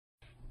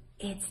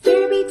It's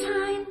derby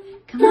time,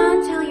 come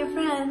on tell your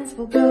friends,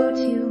 we'll go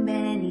to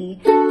many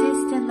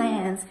distant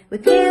lands.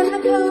 With Dan the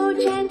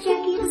coach and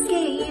Jackie the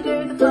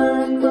skater, the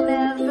fun will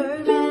never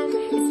end.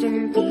 It's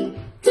derby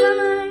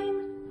time.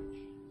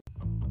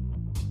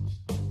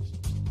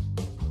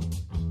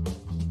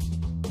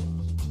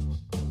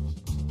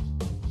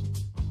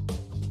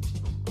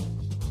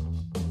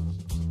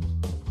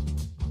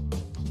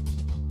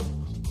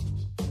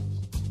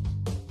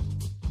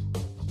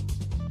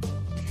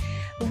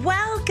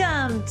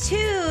 Welcome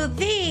to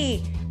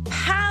the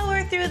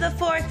Power Through the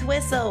Fourth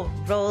Whistle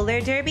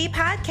Roller Derby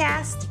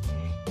podcast.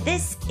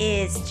 This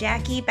is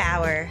Jackie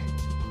Bauer.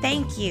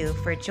 Thank you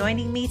for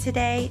joining me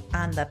today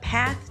on the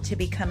path to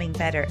becoming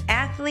better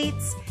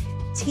athletes,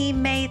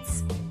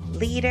 teammates,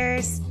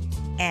 leaders,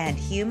 and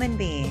human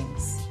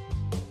beings.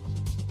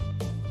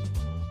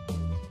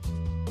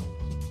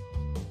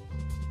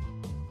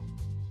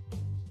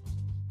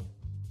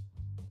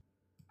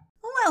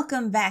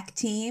 Welcome back,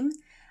 team.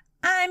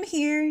 I'm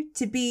here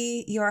to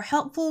be your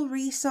helpful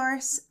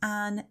resource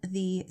on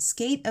the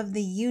Skate of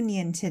the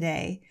Union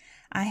today.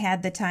 I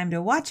had the time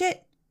to watch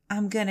it.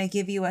 I'm going to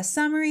give you a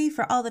summary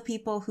for all the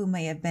people who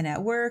may have been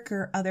at work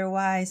or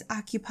otherwise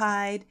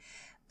occupied.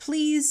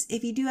 Please,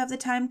 if you do have the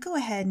time, go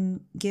ahead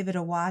and give it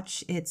a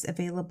watch. It's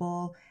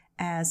available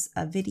as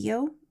a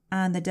video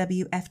on the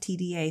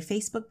WFTDA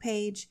Facebook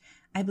page.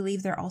 I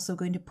believe they're also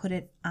going to put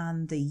it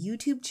on the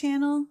YouTube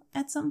channel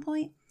at some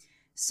point.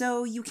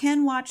 So you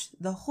can watch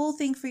the whole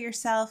thing for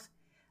yourself,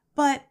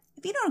 but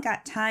if you don't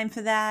got time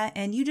for that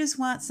and you just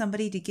want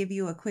somebody to give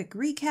you a quick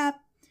recap,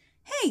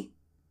 hey,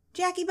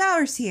 Jackie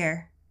Bauer's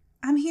here.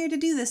 I'm here to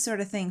do this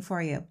sort of thing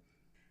for you.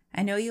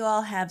 I know you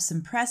all have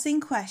some pressing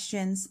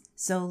questions,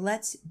 so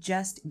let's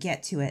just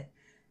get to it.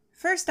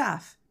 First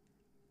off,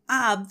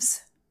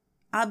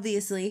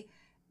 obviously,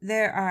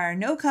 there are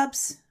no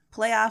cups,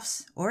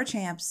 playoffs, or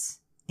champs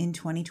in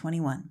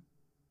 2021.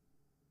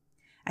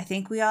 I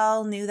think we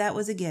all knew that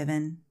was a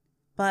given,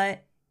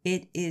 but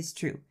it is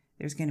true.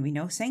 There's going to be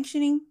no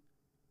sanctioning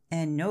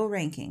and no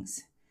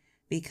rankings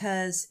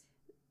because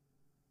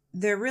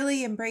they're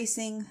really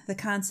embracing the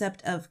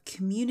concept of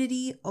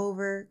community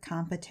over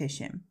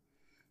competition.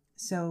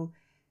 So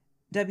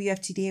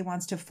WFTDA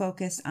wants to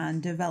focus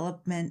on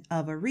development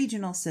of a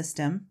regional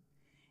system,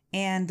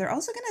 and they're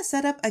also going to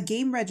set up a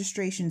game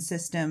registration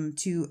system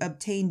to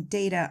obtain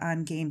data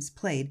on games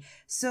played.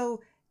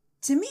 So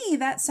to me,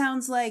 that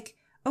sounds like,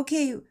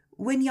 okay,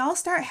 when y'all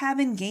start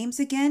having games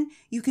again,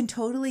 you can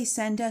totally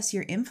send us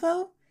your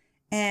info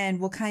and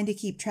we'll kind of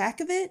keep track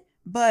of it.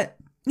 But,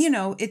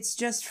 it's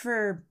just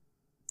for,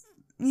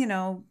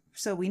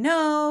 so we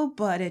know,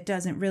 but it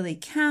doesn't really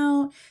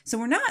count. So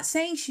we're not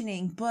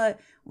sanctioning, but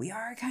we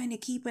are kind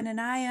of keeping an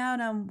eye out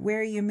on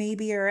where you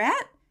maybe are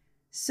at.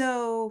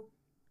 So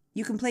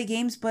you can play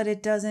games, but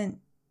it doesn't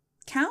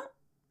count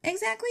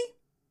exactly.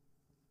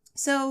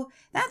 So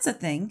that's a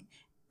thing.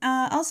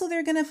 Also,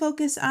 they're going to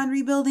focus on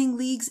rebuilding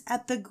leagues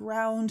at the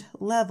ground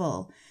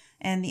level,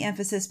 and the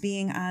emphasis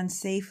being on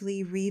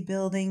safely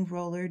rebuilding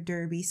roller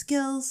derby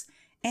skills.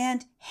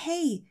 And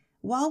hey,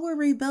 while we're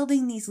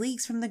rebuilding these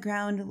leagues from the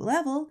ground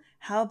level,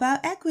 how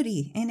about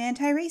equity and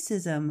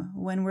anti-racism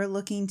when we're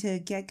looking to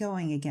get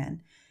going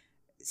again?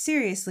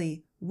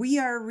 Seriously, we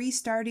are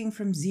restarting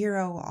from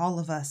zero, all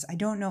of us. I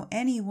don't know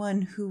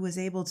anyone who was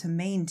able to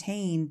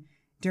maintain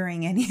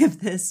during any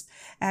of this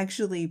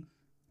actually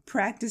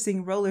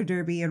practicing roller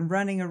derby and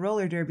running a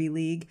roller derby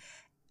league.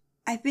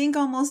 I think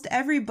almost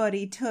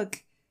everybody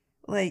took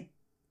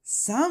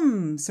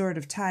some sort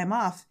of time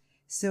off.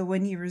 So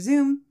when you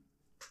resume,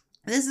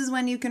 this is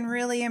when you can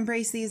really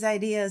embrace these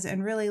ideas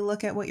and really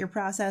look at what your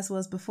process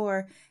was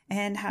before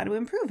and how to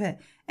improve it.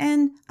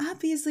 And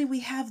obviously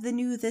we have the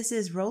new This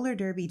Is Roller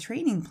Derby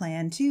training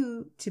plan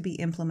too to be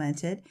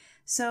implemented.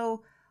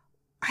 So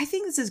I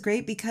think this is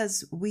great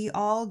because we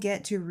all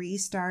get to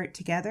restart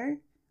together.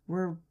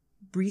 We're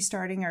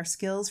restarting our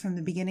skills from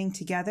the beginning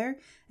together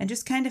and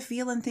just kind of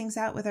feeling things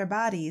out with our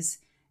bodies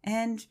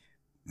and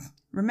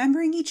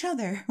remembering each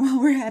other while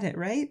we're at it,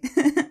 right?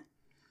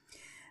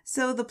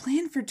 So the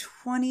plan for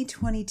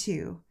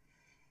 2022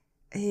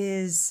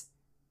 is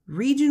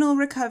regional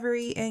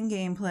recovery and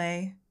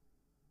gameplay,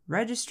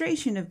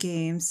 registration of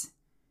games,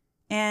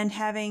 and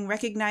having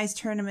recognized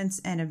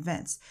tournaments and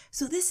events.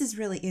 So this is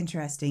really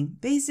interesting.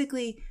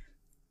 Basically,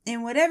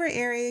 in whatever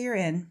area you're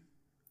in,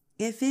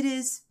 if it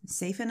is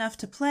safe enough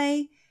to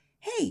play,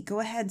 hey,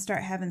 go ahead and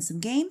start having some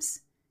games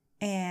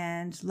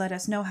and let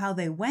us know how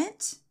they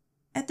went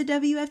at the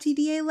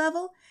WFTDA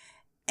level,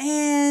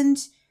 and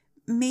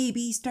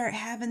maybe start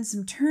having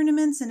some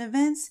tournaments and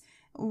events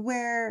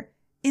where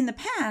in the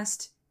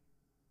past,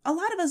 a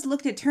lot of us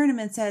looked at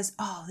tournaments as,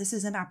 oh, this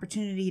is an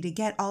opportunity to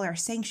get all our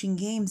sanctioned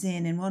games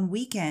in one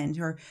weekend,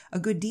 or a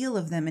good deal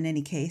of them in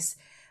any case.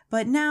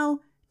 But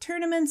now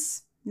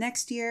tournaments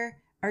next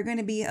year are going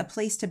to be a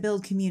place to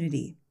build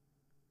community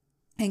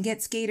and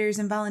get skaters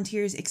and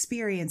volunteers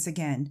experience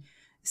again.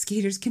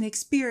 Skaters can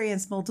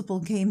experience multiple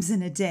games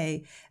in a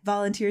day.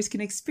 Volunteers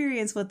can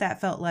experience what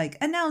that felt like.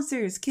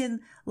 Announcers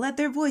can let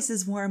their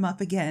voices warm up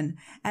again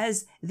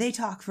as they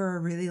talk for a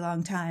really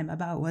long time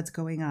about what's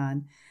going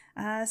on.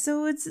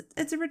 So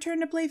it's a return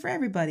to play for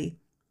everybody.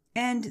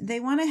 And they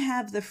want to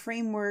have the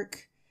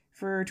framework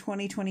for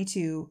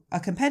 2022, a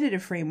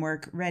competitive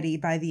framework, ready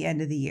by the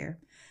end of the year.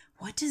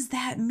 What does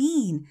that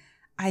mean?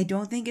 I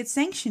don't think it's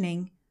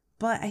sanctioning,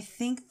 but I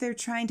think they're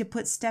trying to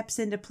put steps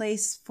into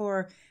place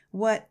for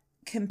what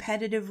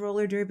competitive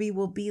roller derby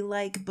will be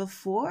like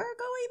before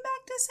going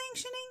back to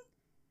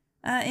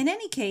sanctioning. In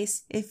any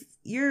case, if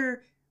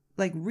you're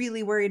like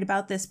really worried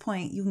about this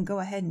point, you can go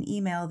ahead and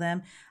email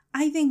them.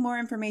 I think more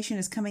information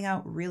is coming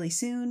out really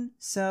soon,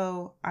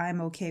 so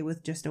I'm okay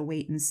with just a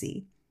wait and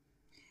see.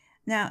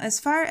 Now, as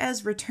far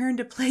as return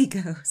to play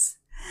goes,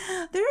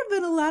 there have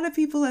been a lot of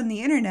people on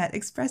the internet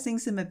expressing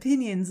some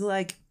opinions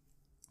like,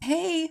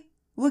 hey,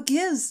 what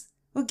gives?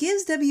 What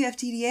gives,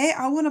 WFTDA?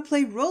 I want to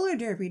play roller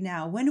derby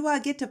now. When do I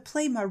get to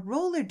play my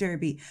roller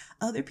derby?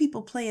 Other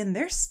people playing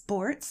their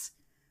sports.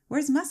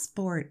 Where's my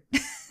sport?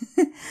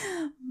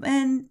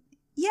 And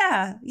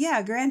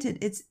yeah, granted,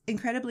 it's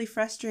incredibly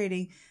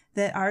frustrating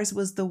that ours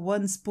was the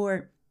one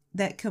sport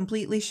that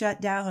completely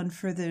shut down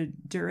for the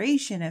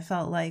duration, it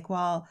felt like,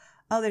 while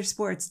other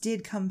sports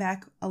did come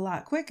back a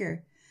lot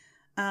quicker.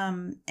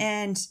 And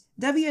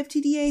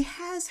WFTDA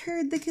has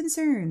heard the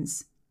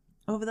concerns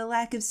over the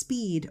lack of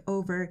speed,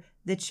 over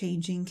the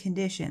changing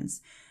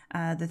conditions.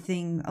 The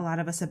thing a lot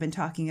of us have been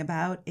talking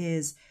about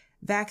is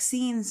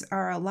vaccines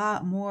are a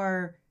lot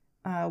more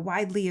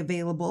widely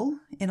available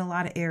in a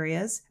lot of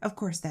areas. Of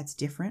course, that's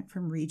different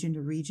from region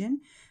to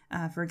region.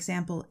 For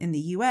example, in the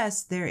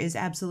US, there is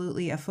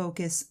absolutely a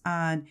focus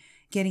on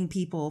getting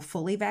people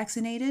fully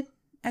vaccinated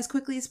as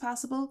quickly as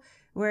possible.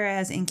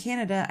 Whereas in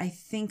Canada, I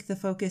think the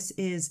focus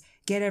is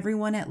get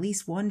everyone at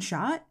least one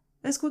shot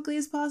as quickly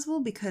as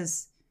possible,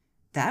 because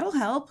that'll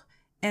help,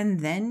 and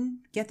then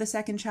get the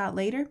second shot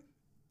later.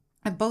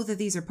 Both of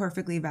these are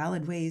perfectly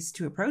valid ways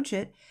to approach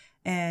it,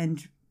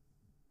 and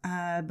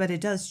but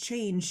it does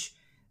change,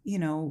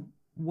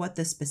 what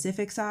the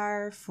specifics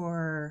are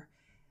for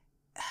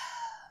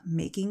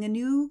making a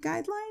new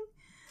guideline.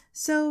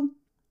 So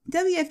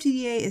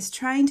WFTDA is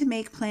trying to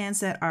make plans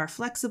that are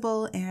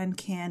flexible and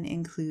can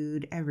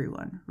include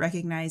everyone,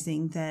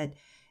 recognizing that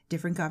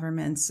different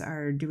governments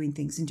are doing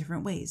things in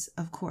different ways.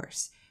 Of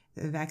course,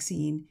 the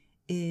vaccine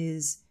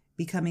is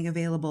becoming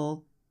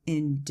available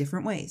in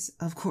different ways,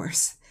 of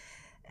course.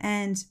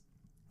 And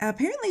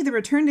apparently the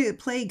return to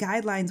play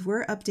guidelines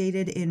were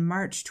updated in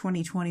March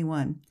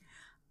 2021.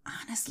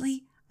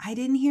 Honestly, I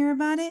didn't hear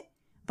about it,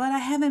 but I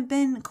haven't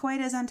been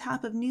quite as on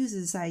top of news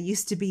as I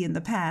used to be in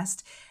the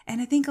past.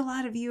 And I think a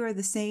lot of you are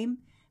the same,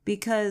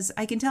 because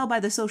I can tell by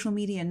the social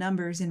media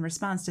numbers in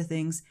response to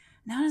things,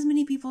 not as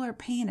many people are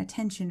paying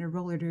attention to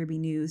roller derby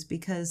news,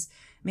 because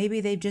maybe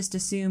they've just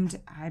assumed,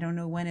 I don't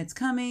know when it's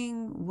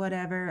coming,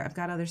 whatever, I've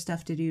got other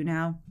stuff to do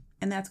now.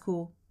 And that's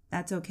cool.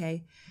 That's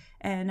okay.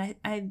 And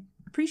I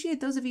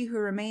appreciate those of you who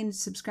remain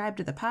subscribed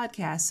to the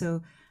podcast,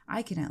 so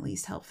I can at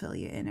least help fill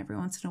you in every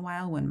once in a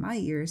while when my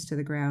ear is to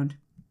the ground.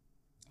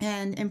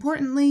 And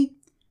importantly,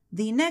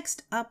 the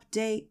next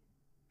update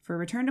for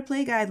return to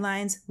play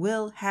guidelines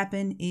will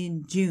happen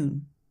in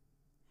June.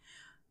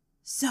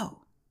 So,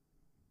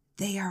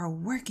 they are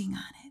working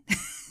on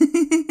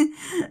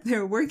it.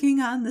 They're working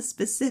on the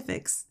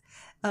specifics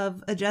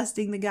of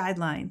adjusting the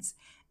guidelines.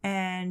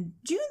 And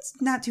June's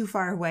not too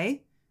far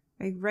away.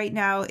 Right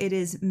now it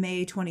is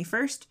May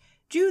 21st.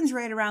 June's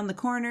right around the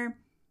corner.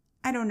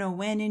 I don't know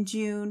when in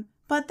June,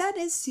 but that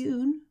is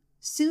soon.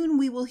 Soon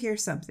we will hear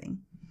something.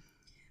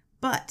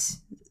 But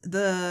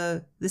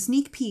the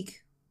sneak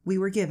peek we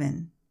were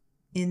given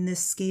in this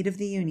Skate of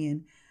the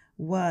Union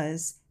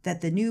was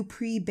that the new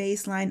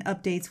pre-baseline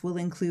updates will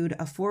include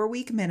a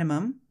 4-week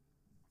minimum,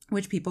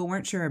 which people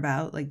weren't sure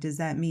about. Like, does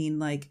that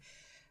mean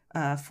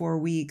 4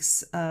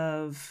 weeks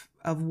of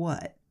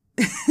what?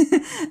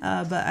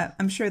 But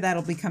I'm sure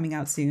that'll be coming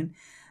out soon.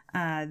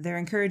 They're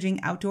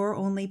encouraging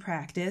outdoor-only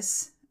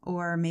practice,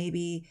 or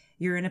maybe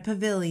you're in a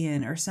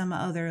pavilion or some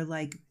other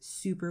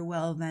super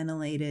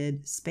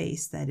well-ventilated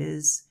space that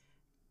is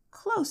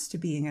close to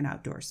being an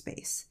outdoor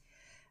space.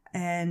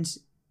 And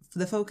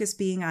the focus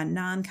being on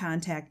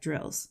non-contact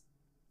drills,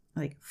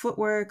 like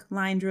footwork,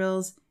 line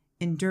drills,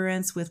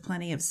 endurance with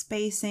plenty of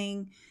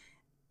spacing.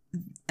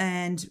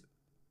 And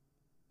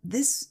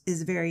this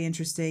is very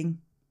interesting.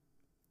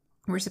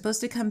 We're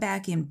supposed to come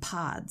back in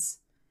pods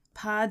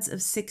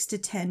of 6 to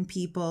 10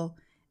 people,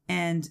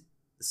 and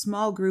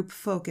small group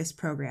focus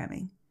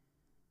programming.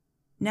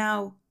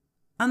 Now,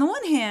 on the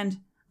one hand,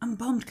 I'm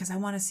bummed because I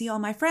want to see all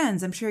my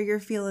friends. I'm sure you're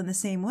feeling the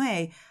same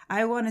way.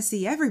 I want to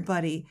see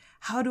everybody.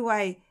 How do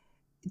I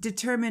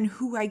determine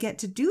who I get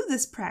to do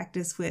this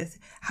practice with?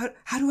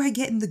 How do I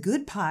get in the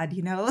good pod,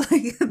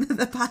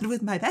 the pod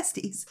with my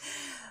besties?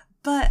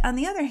 But on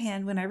the other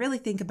hand, when I really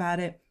think about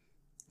it,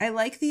 I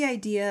like the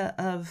idea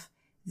of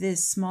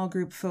this small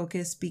group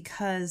focus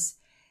because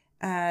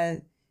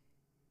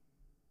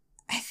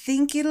I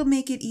think it'll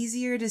make it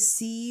easier to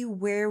see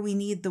where we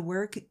need the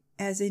work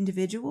as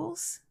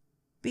individuals,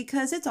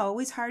 because it's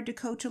always hard to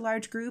coach a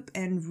large group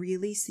and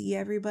really see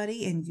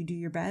everybody and you do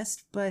your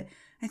best. But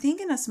I think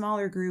in a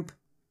smaller group,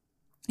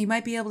 you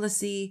might be able to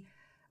see,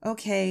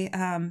 okay,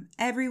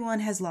 everyone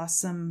has lost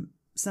some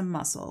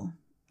muscle.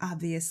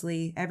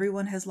 Obviously,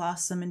 everyone has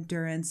lost some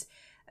endurance.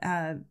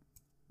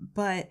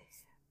 But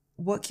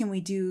what can we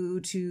do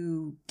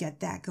to get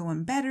that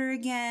going better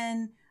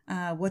again?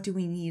 What do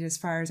we need as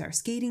far as our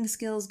skating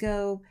skills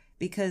go?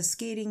 Because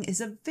skating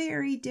is a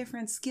very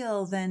different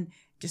skill than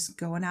just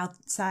going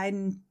outside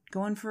and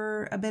going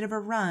for a bit of a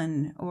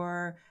run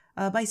or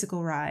a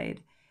bicycle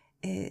ride.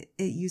 It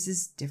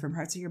uses different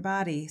parts of your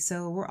body.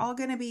 So we're all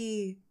going to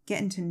be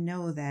getting to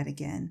know that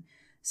again.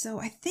 So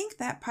I think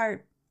that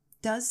part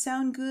does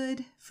sound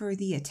good for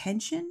the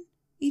attention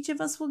each of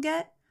us will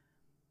get.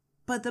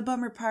 But the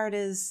bummer part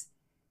is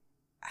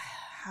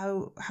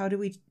how do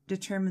we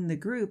determine the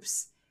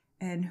groups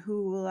and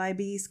who will I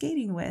be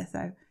skating with?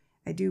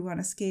 I do want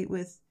to skate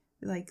with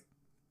like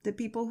the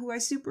people who I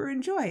super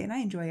enjoy, and I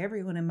enjoy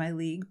everyone in my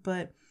league.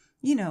 But,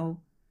 you know,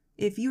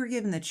 if you were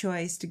given the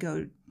choice to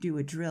go do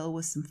a drill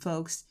with some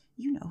folks,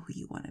 you know who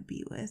you want to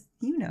be with.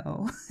 You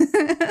know.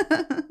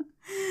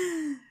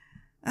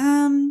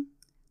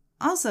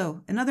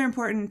 Also, another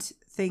important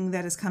thing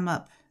that has come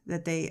up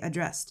that they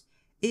addressed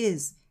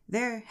is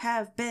there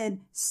have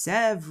been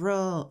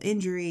several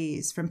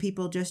injuries from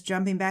people just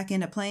jumping back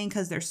into playing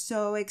because they're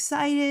so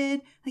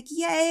excited. Like,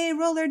 yay,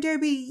 roller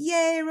derby.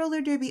 Yay,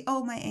 roller derby.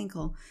 Oh, my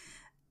ankle.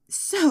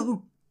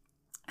 So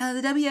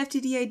the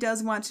WFTDA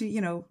does want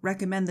to,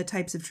 recommend the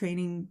types of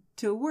training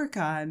to work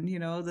on,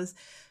 the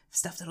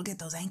stuff that'll get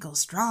those ankles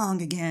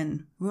strong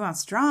again. We want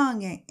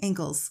strong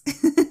ankles.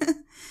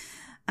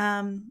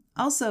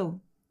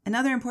 Also,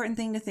 another important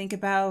thing to think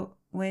about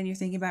when you're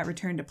thinking about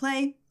return to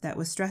play that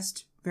was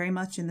stressed very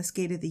much in the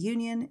Skate of the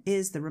Union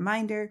is the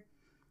reminder,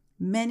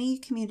 many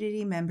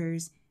community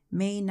members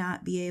may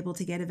not be able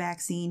to get a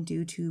vaccine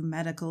due to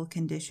medical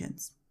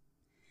conditions.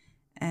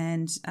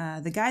 And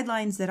the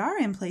guidelines that are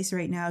in place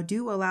right now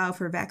do allow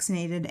for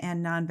vaccinated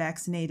and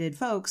non-vaccinated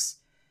folks.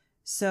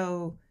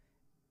 So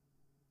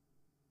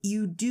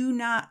you do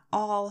not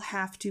all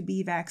have to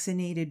be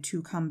vaccinated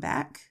to come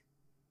back.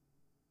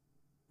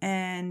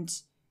 And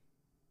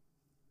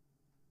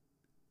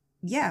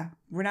yeah,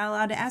 we're not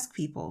allowed to ask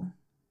people.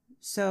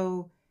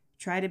 So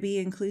try to be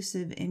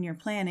inclusive in your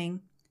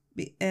planning.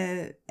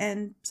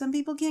 And some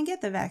people can't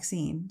get the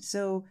vaccine.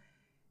 So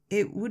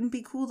it wouldn't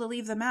be cool to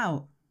leave them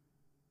out.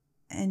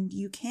 And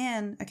you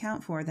can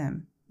account for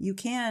them. You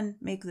can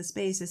make the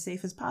space as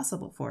safe as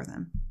possible for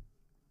them.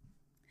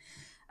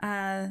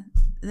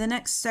 The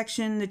next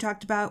section they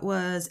talked about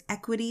was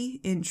equity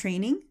in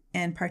training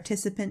and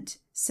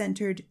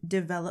participant-centered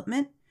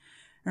development.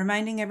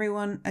 Reminding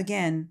everyone,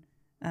 again,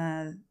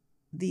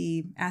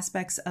 the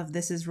aspects of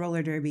this is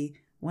roller derby.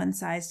 One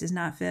size does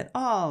not fit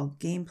all.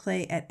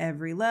 Gameplay at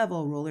every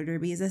level. Roller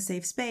derby is a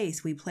safe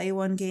space. We play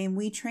one game,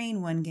 we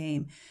train one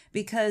game.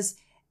 Because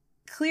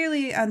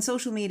clearly on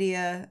social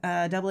media,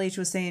 Double H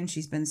was saying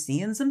she's been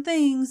seeing some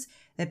things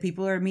that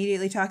people are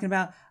immediately talking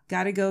about.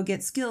 Gotta go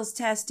get skills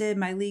tested.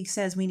 My league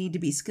says we need to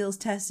be skills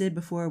tested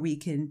before we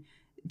can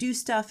do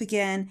stuff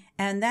again.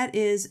 And that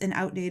is an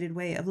outdated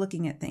way of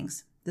looking at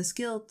things. The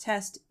skill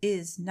test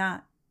is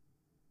not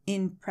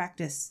in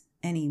practice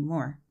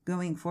anymore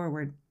going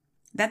forward.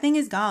 That thing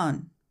is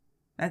gone.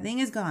 That thing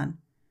is gone.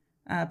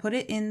 Put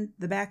it in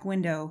the back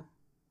window.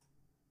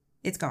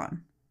 It's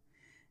gone.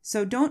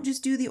 So don't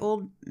just do the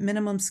old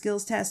minimum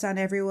skills test on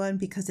everyone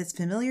because it's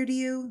familiar to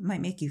you. It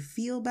might make you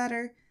feel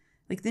better.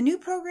 Like the new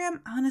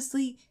program,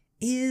 honestly,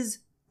 is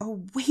a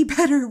way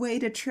better way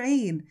to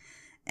train.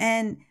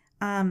 And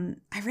I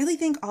really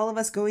think all of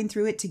us going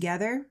through it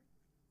together,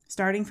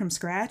 starting from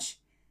scratch,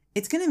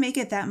 it's going to make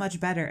it that much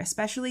better,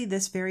 especially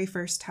this very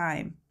first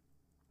time.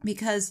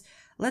 Because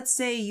let's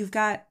say you've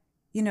got,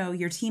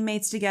 your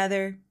teammates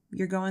together,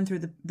 you're going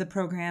through the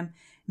program.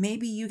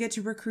 Maybe you get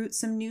to recruit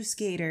some new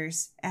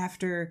skaters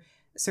after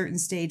certain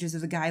stages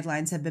of the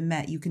guidelines have been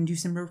met. You can do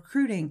some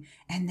recruiting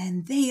and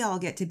then they all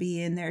get to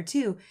be in there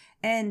too.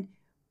 And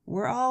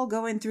we're all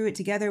going through it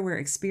together. We're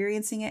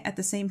experiencing it at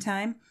the same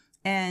time.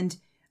 And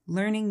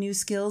learning new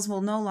skills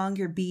will no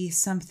longer be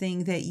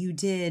something that you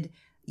did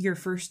your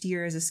first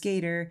year as a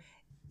skater.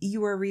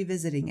 You are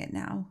revisiting it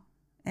now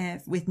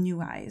with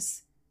new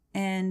eyes.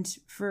 And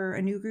for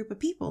a new group of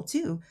people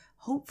too.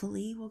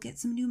 Hopefully we'll get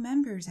some new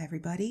members,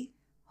 everybody.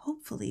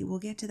 Hopefully we'll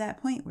get to that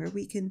point where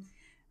we can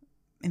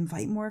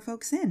invite more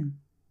folks in.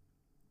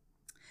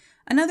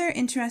 Another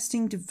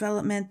interesting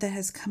development that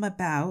has come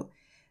about,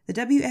 the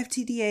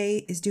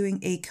WFTDA is doing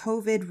a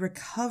COVID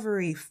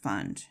recovery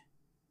fund.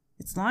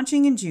 It's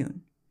launching in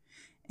June.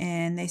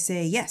 And they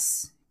say,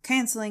 yes,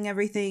 canceling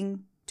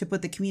everything to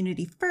put the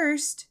community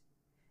first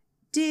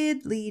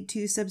did lead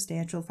to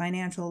substantial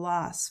financial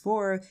loss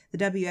for the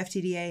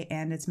WFTDA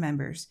and its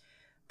members.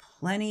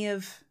 Plenty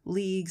of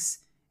leagues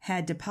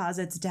had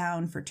deposits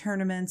down for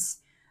tournaments.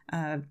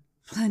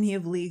 Plenty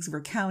of leagues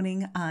were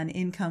counting on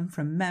income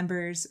from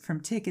members, from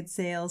ticket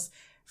sales,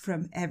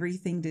 from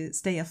everything to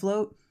stay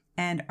afloat,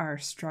 and are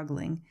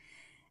struggling.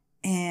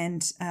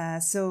 And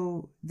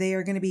so they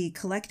are going to be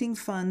collecting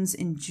funds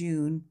in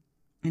June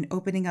and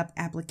opening up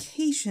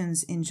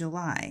applications in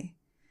July.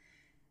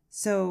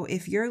 So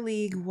if your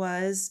league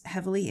was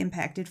heavily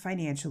impacted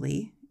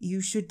financially, you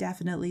should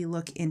definitely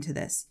look into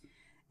this.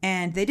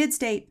 And they did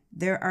state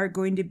there are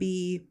going to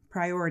be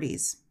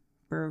priorities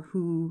for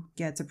who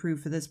gets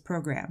approved for this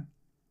program.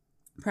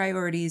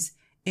 Priorities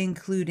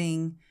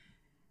including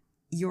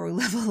your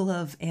level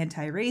of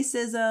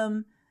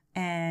anti-racism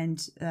and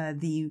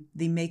the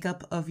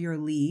makeup of your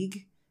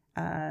league.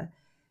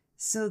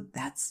 So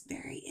that's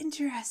very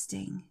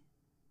interesting,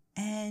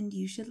 and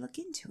you should look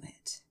into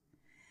it.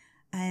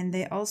 And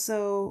they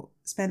also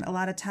spent a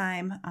lot of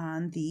time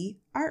on the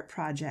art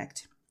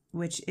project,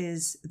 which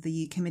is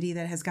the committee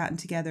that has gotten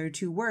together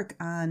to work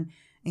on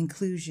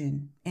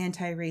inclusion,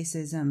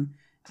 anti-racism,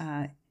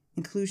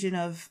 inclusion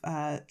of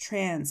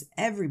trans,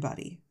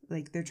 everybody.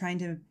 Like, they're trying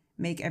to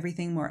make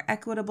everything more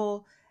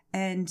equitable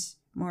and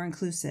more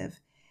inclusive.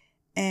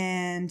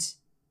 And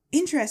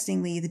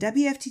interestingly, the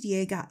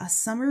WFTDA got a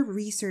summer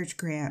research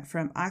grant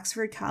from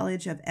Oxford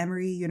College of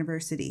Emory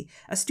University.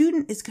 A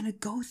student is going to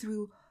go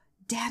through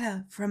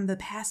data from the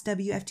past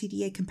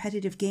WFTDA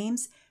competitive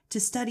games to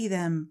study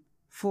them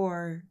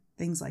for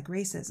things like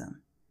racism.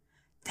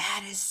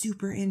 That is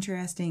super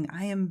interesting.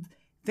 I am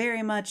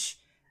very much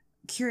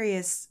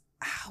curious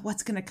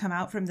what's going to come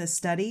out from this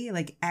study,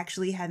 like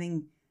actually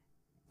having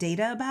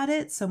data about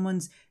it.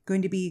 Someone's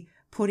going to be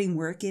putting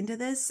work into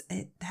this.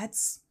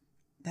 That's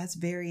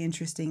very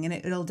interesting. And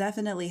it'll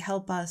definitely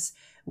help us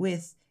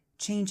with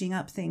changing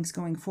up things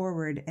going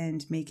forward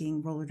and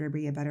making roller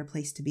derby a better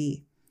place to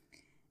be.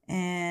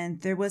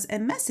 And there was a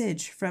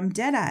message from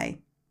Deadeye,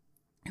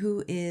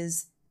 who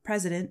is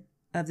president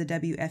of the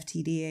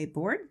WFTDA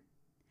board.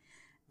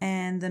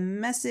 And the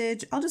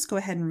message, I'll just go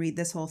ahead and read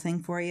this whole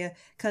thing for you,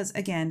 because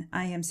again,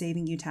 I am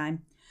saving you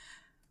time.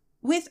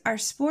 With our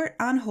sport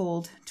on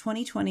hold,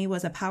 2020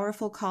 was a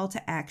powerful call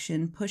to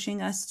action,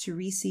 pushing us to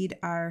reseed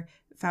our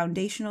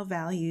foundational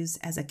values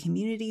as a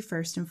community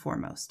first and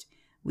foremost.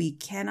 We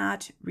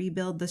cannot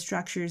rebuild the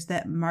structures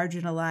that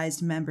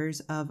marginalized members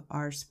of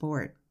our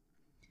sport.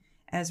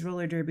 As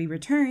roller derby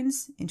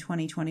returns in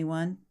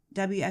 2021,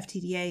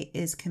 WFTDA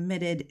is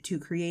committed to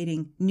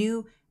creating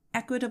new,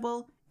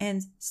 equitable,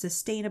 and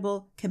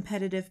sustainable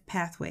competitive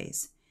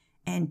pathways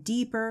and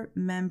deeper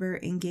member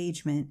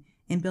engagement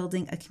in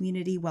building a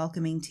community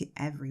welcoming to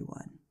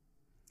everyone.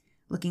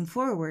 Looking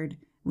forward,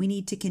 we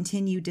need to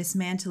continue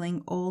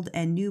dismantling old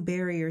and new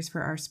barriers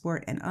for our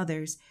sport and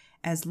others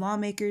as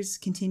lawmakers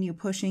continue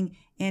pushing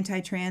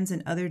anti-trans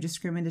and other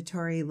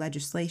discriminatory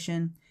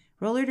legislation.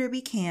 Roller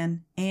derby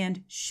can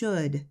and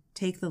should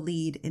take the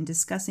lead in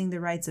discussing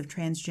the rights of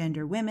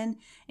transgender women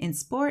in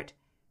sport,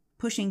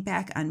 pushing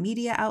back on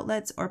media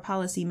outlets or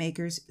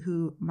policymakers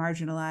who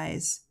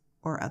marginalize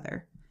or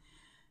other.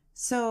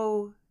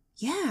 So,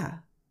 yeah,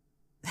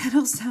 that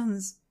all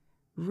sounds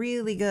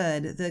really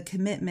good. The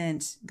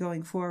commitment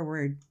going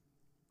forward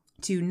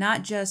to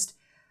not just,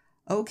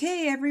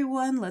 okay,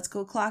 everyone, let's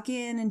go clock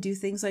in and do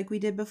things like we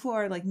did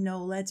before. Like,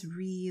 no, let's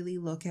really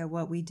look at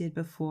what we did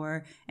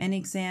before and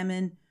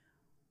examine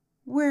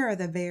where are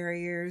the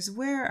barriers,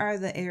 where are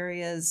the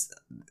areas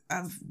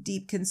of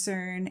deep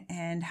concern,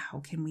 and how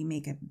can we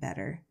make it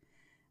better?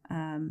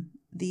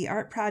 The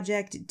art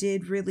project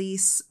did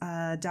release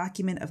a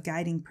document of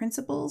guiding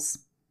principles,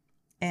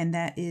 and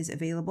that is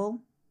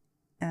available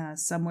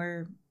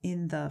somewhere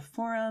in the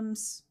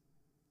forums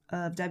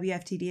of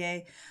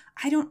WFTDA.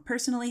 I don't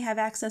personally have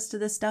access to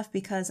this stuff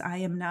because I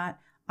am not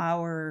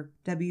our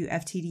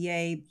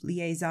WFTDA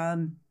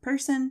liaison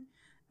person.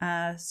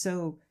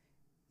 So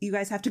you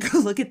guys have to go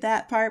look at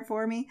that part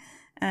for me.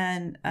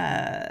 And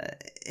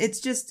it's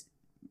just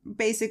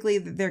basically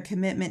their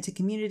commitment to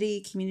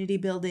community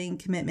building,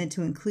 commitment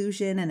to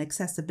inclusion and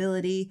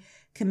accessibility,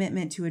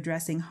 commitment to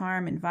addressing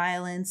harm and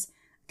violence,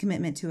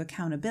 commitment to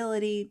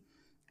accountability.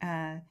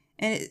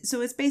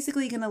 So it's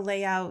basically going to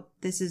lay out,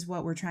 this is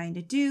what we're trying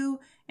to do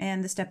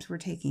and the steps we're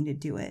taking to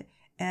do it.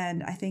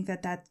 And I think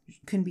that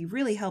can be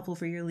really helpful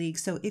for your league.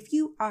 So if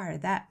you are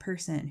that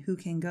person who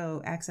can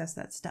go access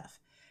that stuff,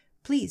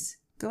 please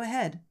go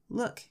ahead,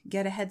 look,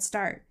 get a head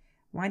start.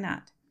 Why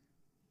not?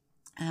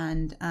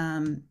 And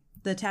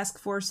the task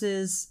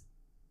forces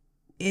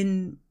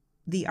in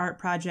the art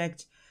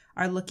project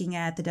are looking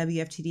at the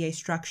WFTDA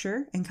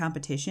structure and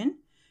competition.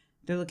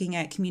 They're looking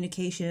at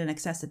communication and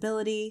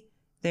accessibility.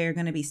 They're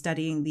going to be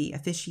studying the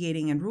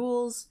officiating and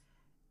rules,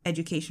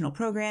 educational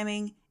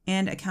programming,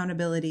 and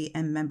accountability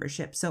and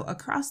membership. So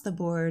across the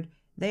board,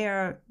 they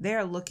are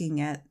looking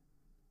at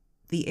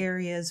the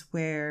areas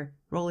where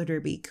roller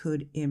derby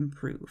could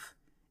improve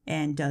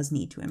and does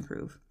need to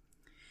improve.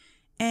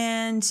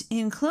 And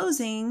in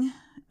closing,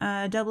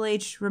 Double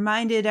H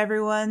reminded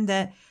everyone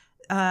that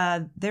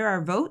there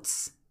are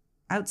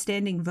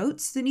outstanding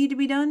votes that need to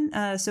be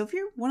done. So if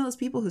you're one of those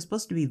people who's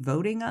supposed to be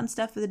voting on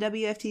stuff for the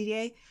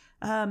WFTDA,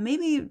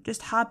 maybe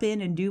just hop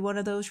in and do one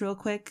of those real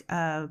quick.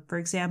 For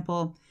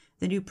example,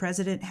 the new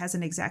president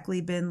hasn't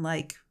exactly been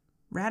like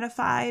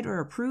ratified or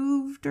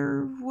approved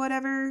or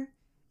whatever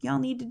y'all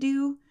need to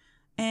do.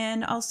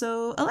 And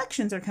also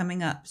elections are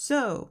coming up.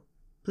 So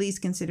please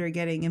consider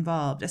getting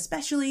involved,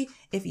 especially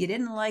if you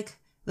didn't like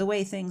the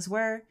way things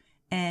were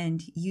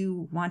and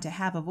you want to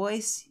have a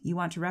voice, you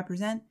want to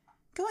represent,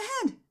 go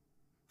ahead,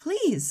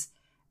 please.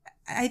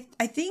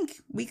 I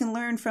think we can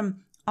learn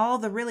from all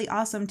the really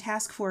awesome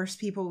task force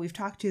people we've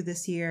talked to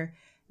this year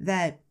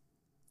that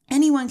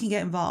anyone can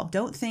get involved.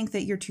 Don't think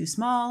that you're too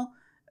small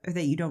or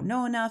that you don't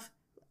know enough.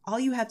 All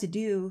you have to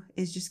do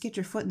is just get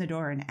your foot in the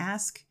door and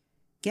ask,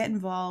 get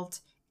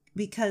involved,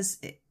 because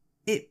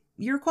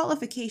your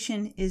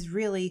qualification is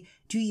really,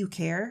 do you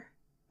care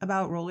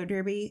about roller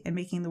derby and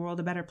making the world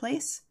a better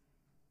place?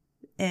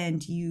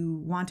 And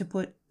you want to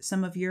put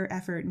some of your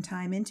effort and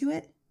time into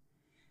it?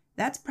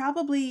 That's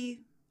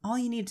probably all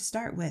you need to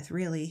start with,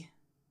 really.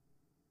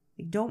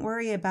 Don't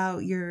worry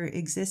about your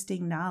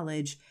existing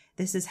knowledge.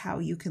 This is how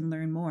you can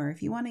learn more.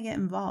 If you want to get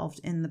involved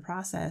in the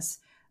process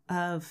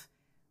of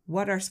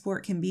what our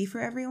sport can be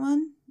for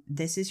everyone,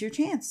 this is your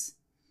chance.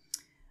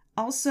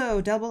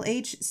 Also, Double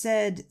H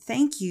said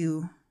thank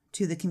you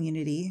to the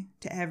community,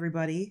 to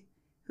everybody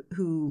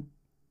who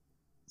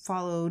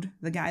followed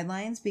the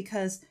guidelines,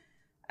 because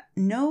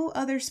no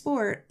other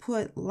sport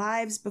put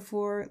lives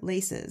before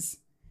laces.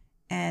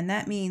 And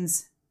that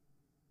means,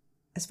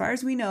 as far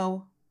as we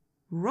know,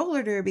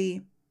 roller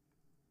derby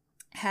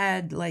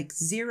had like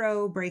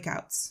 0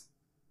 breakouts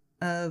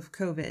of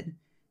COVID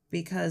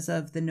because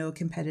of the no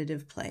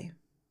competitive play.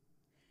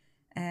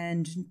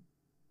 And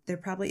there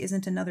probably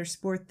isn't another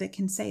sport that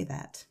can say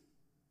that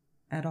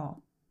at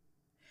all.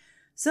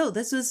 So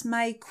this was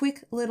my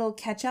quick little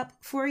catch up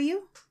for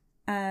you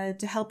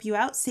to help you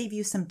out, save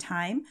you some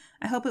time.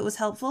 I hope it was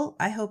helpful.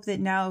 I hope that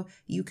now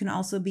you can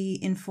also be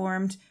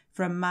informed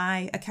from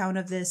my account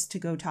of this to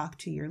go talk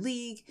to your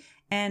league.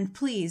 And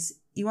please,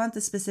 you want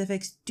the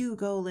specifics, do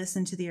go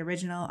listen to the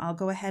original. I'll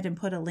go ahead and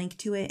put a link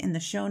to it in the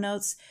show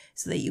notes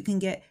so that you can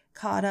get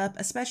caught up,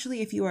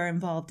 especially if you are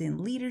involved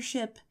in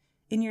leadership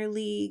in your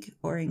league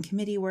or in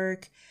committee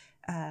work,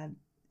 and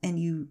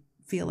you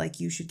feel like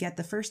you should get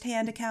the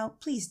firsthand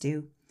account, please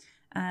do.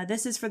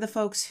 This is for the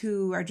folks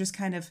who are just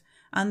kind of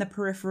on the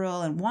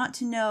peripheral and want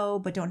to know,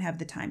 but don't have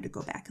the time to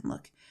go back and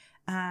look.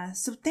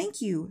 So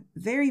thank you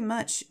very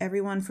much,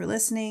 everyone, for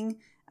listening.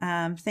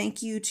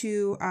 Thank you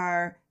to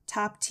our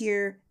top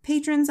tier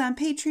patrons on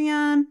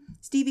Patreon,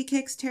 Stevie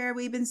Kicks, Tara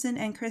Webenson,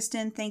 and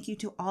Kristen. Thank you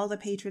to all the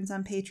patrons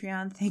on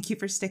Patreon. Thank you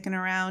for sticking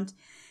around.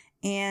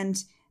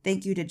 And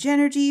thank you to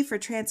Genergy for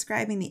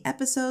transcribing the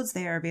episodes.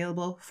 They are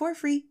available for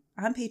free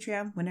on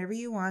Patreon whenever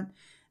you want.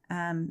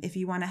 If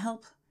you want to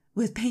help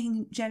with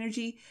paying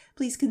Genergy,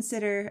 please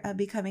consider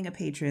becoming a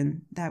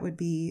patron. That would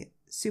be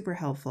super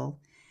helpful.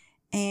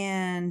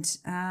 And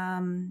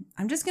I'm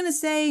just going to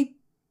say,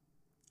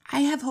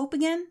 I have hope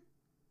again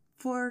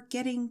for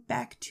getting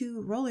back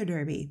to roller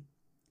derby.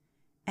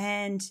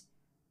 And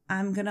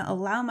I'm going to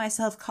allow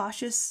myself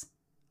cautious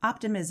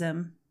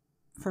optimism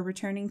for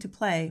returning to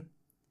play.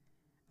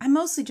 I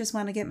mostly just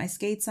want to get my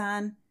skates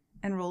on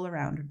and roll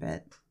around a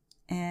bit.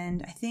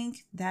 And I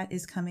think that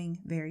is coming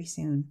very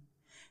soon.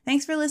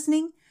 Thanks for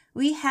listening.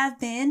 We have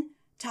been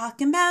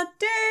talking about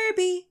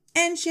derby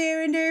and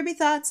sharing derby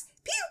thoughts.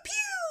 Pew,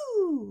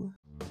 pew!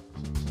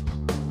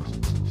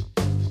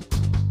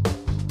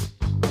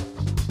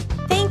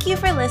 Thank you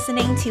for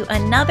listening to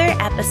another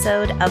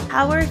episode of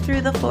Power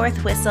Through the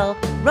Fourth Whistle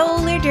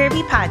Roller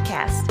Derby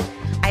Podcast.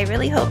 I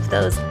really hope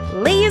those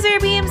laser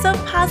beams of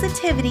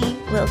positivity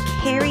will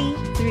carry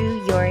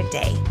through your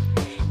day.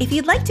 If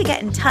you'd like to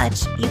get in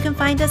touch, you can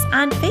find us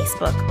on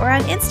Facebook or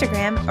on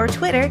Instagram or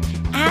Twitter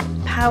at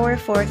Power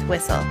Fourth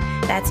Whistle.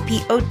 That's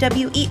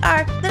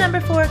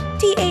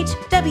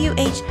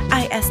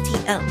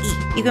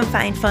POWER4THWHISTLE. You can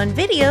find fun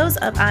videos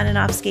of On and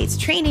Off Skates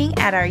training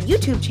at our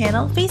YouTube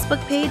channel, Facebook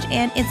page,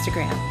 and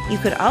Instagram. You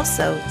could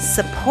also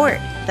support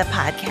the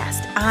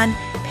podcast on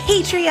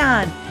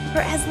Patreon for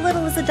as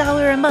little as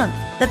 $1 a month.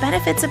 The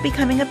benefits of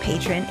becoming a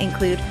patron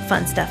include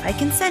fun stuff I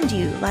can send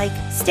you, like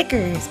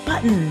stickers,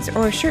 buttons,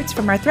 or shirts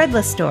from our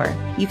Threadless store.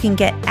 You can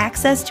get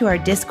access to our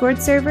Discord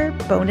server,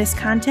 bonus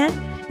content,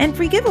 and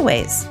free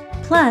giveaways.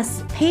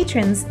 Plus,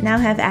 patrons now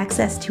have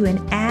access to an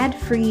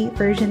ad-free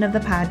version of the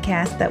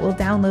podcast that will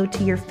download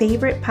to your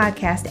favorite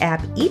podcast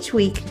app each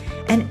week,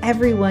 and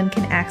everyone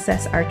can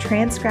access our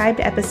transcribed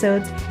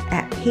episodes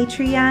at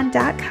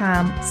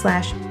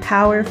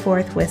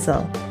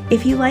patreon.com/powerfourthwhistle.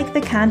 If you like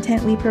the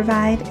content we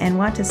provide and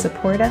want to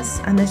support us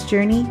on this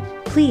journey,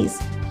 please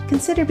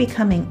consider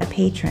becoming a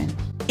patron.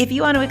 If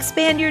you want to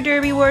expand your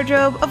derby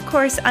wardrobe, of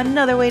course,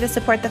 another way to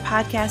support the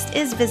podcast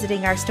is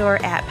visiting our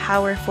store at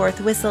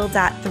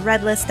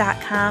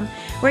powerfourthwhistle.threadless.com,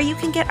 where you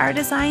can get our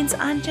designs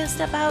on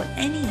just about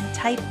any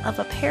type of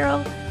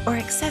apparel or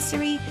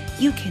accessory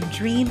you can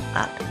dream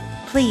up.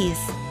 Please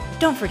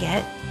don't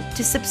forget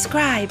to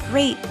subscribe,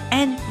 rate,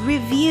 and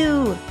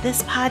review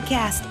this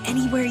podcast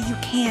anywhere you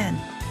can.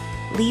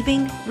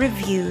 Leaving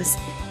reviews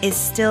is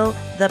still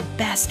the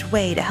best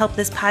way to help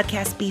this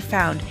podcast be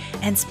found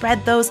and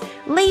spread those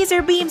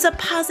laser beams of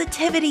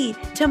positivity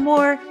to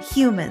more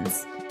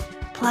humans.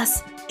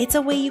 Plus, it's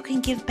a way you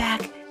can give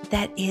back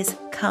that is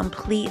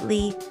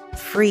completely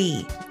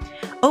free.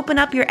 Open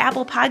up your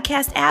Apple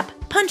Podcast app,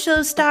 punch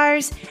those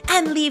stars,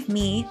 and leave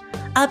me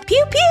a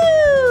pew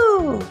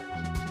pew!